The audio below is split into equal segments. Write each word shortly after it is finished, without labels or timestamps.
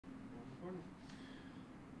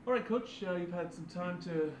All right, Coach, you've had some time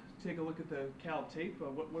to take a look at the Cal tape.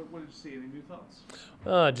 What did you see? Any new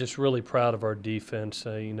thoughts? Just really proud of our defense.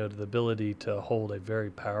 The ability to hold a very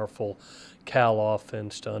powerful Cal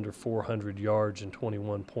offense to under 400 yards and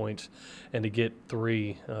 21 points, and to get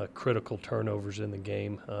three critical turnovers in the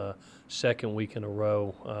game, second week in a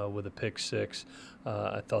row with a pick six.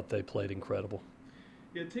 I thought they played incredible.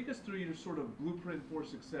 Yeah, take us through your sort of blueprint for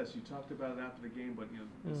success. You talked about it after the game, but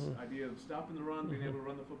this Mhm. idea of stopping the run, being Mhm. able to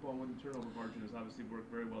run the football, and win the turnover margin has obviously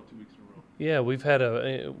worked very well 2 weeks in a row. Yeah,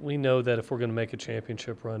 we know that if we're going to make a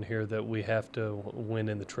championship run here, that we have to win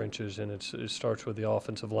in the trenches, and it starts with the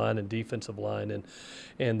offensive line and defensive line,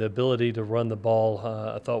 and the ability to run the ball.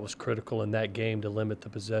 I thought was critical in that game to limit the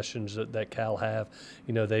possessions that Cal have.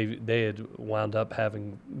 They had wound up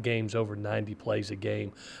having games over 90 plays a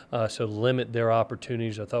game, so to limit their opportunities,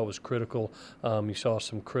 I thought was critical. You saw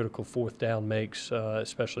some critical fourth down makes,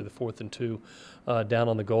 especially the 4th and 2 down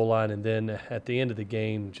on the goal line, and then at the end of the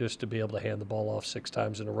game, just to be able to hand the ball off 6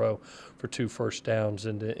 times in a row for 2 first downs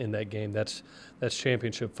in that game. That's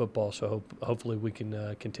championship football. So hopefully we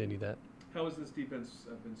can continue that. How has this defense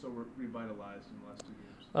been so revitalized in the last 2 games?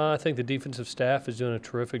 I think the defensive staff is doing a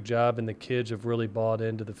terrific job, and the kids have really bought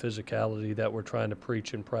into the physicality that we're trying to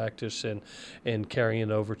preach in practice and carrying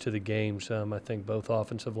it over to the games. I think both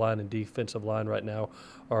offensive line and defensive line right now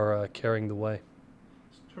are carrying the way.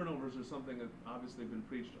 Turnovers are something that obviously been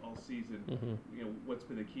preached all season. Mm-hmm. What's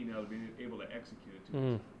been the key now to being able to execute it 2 weeks Mm. in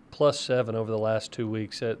a row? +7 over the last 2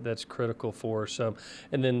 weeks. That's critical for us.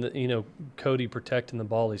 And then Cody protecting the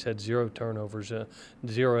ball. He's had 0 turnovers, 0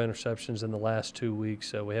 interceptions in the last 2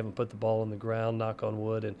 weeks. We haven't put the ball on the ground, knock on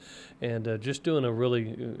wood, and just doing a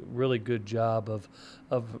really good job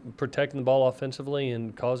of protecting the ball offensively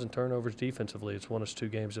and causing turnovers defensively. It's won us 2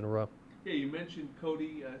 games in a row. Yeah, you mentioned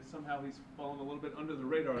Cody. Somehow he's fallen a little bit under the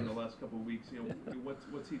radar in the last couple of weeks.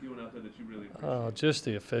 What's he doing out there that you really appreciate? Just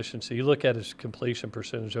the efficiency. You look at his completion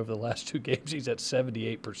percentage over the last 2 games, he's at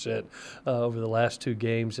 78% over the last 2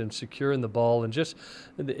 games, and securing the ball, and just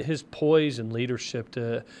his poise and leadership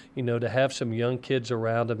to have some young kids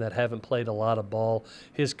around him that haven't played a lot of ball.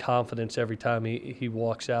 His confidence every time he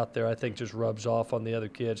walks out there, I think, just rubs off on the other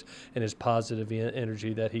kids, and his positive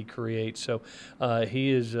energy that he creates. So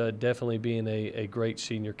he is definitely being a great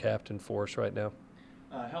senior captain for us right now.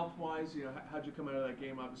 Health-wise, how'd you come out of that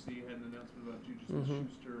game? Obviously, you had an announcement about Juju Mm-hmm.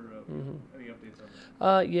 Smith-Schuster. Mm-hmm. Any updates on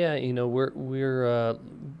that? Yeah, we're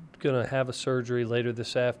going to have a surgery later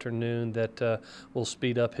this afternoon that will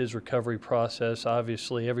speed up his recovery process.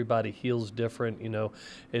 Obviously, everybody heals different.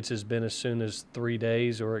 It's been as soon as 3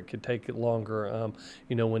 days, or it could take it longer.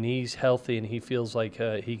 When he's healthy and he feels like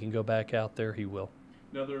he can go back out there, he will.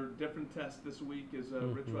 Another different test this week is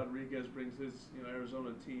Rich Mm-hmm. Rodriguez brings his Arizona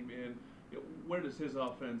team in. Where does his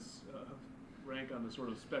offense rank on the sort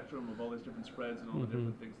of spectrum of all these different spreads and all the Mm-hmm.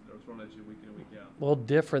 different things that are thrown at you week in and week out? Well,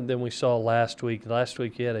 different than we saw last week. Last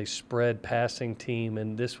week he had a spread passing team,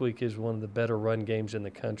 and this week is one of the better run games in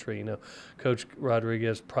the country. Coach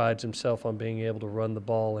Rodriguez prides himself on being able to run the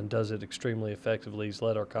ball and does it extremely effectively. He's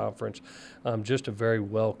led our conference. Just a very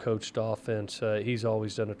well-coached offense. He's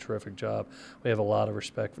always done a terrific job. We have a lot of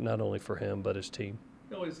respect not only for him but his team.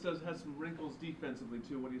 It always does have some wrinkles defensively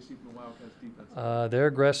too. What do you see from the Wildcats defense? They're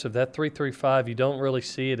aggressive. That 3-3-5, you don't really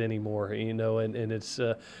see it anymore, and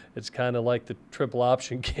it's kind of like the triple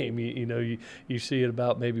option game. You see it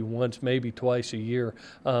about maybe once, maybe twice a year.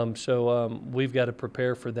 So we've got to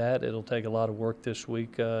prepare for that. It'll take a lot of work this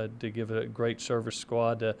week to give it a great service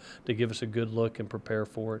squad to give us a good look and prepare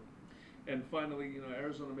for it. And finally,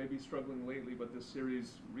 Arizona may be struggling lately, but this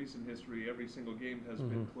series' recent history, every single game has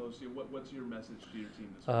been close. What's your message to your team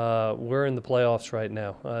this week? We're in the playoffs right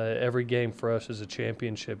now. Every game for us is a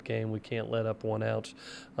championship game. We can't let up 1 ounce.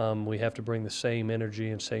 We have to bring the same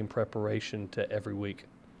energy and same preparation to every week.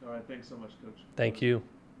 All right, thanks so much, Coach. Thank you.